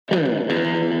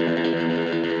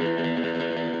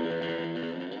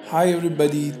Hi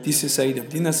everybody, this is Saeed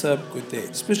Abdi Nasab. Good day.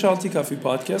 Specialty Coffee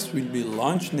Podcast will be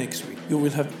launched next week. You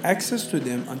will have access to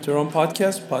them on Tehran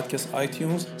Podcast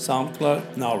iTunes,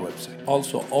 SoundCloud, and our website.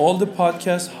 Also, all the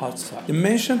podcast hot sites. The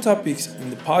mentioned topics in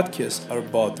the podcast are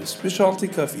about the specialty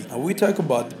coffee, and we talk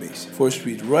about the basics. First,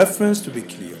 with reference to be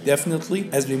clear. Definitely,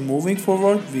 as we're moving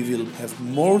forward, we will have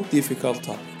more difficult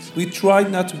topics. We try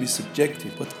not to be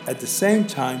subjective, but at the same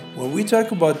time, when we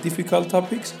talk about difficult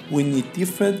topics, we need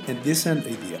different and decent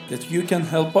ideas that you can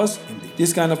help us in this.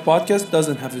 This kind of podcast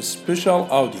doesn't have a special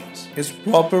audience. It's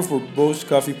proper for both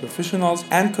coffee professionals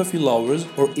and coffee lovers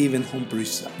or even home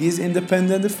barista. This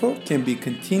independent effort can be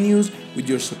continuous with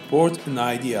your support and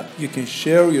idea. You can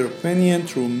share your opinion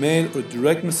through mail or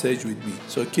direct message with me.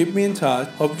 So keep me in touch.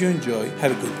 Hope you enjoy.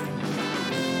 Have a good day.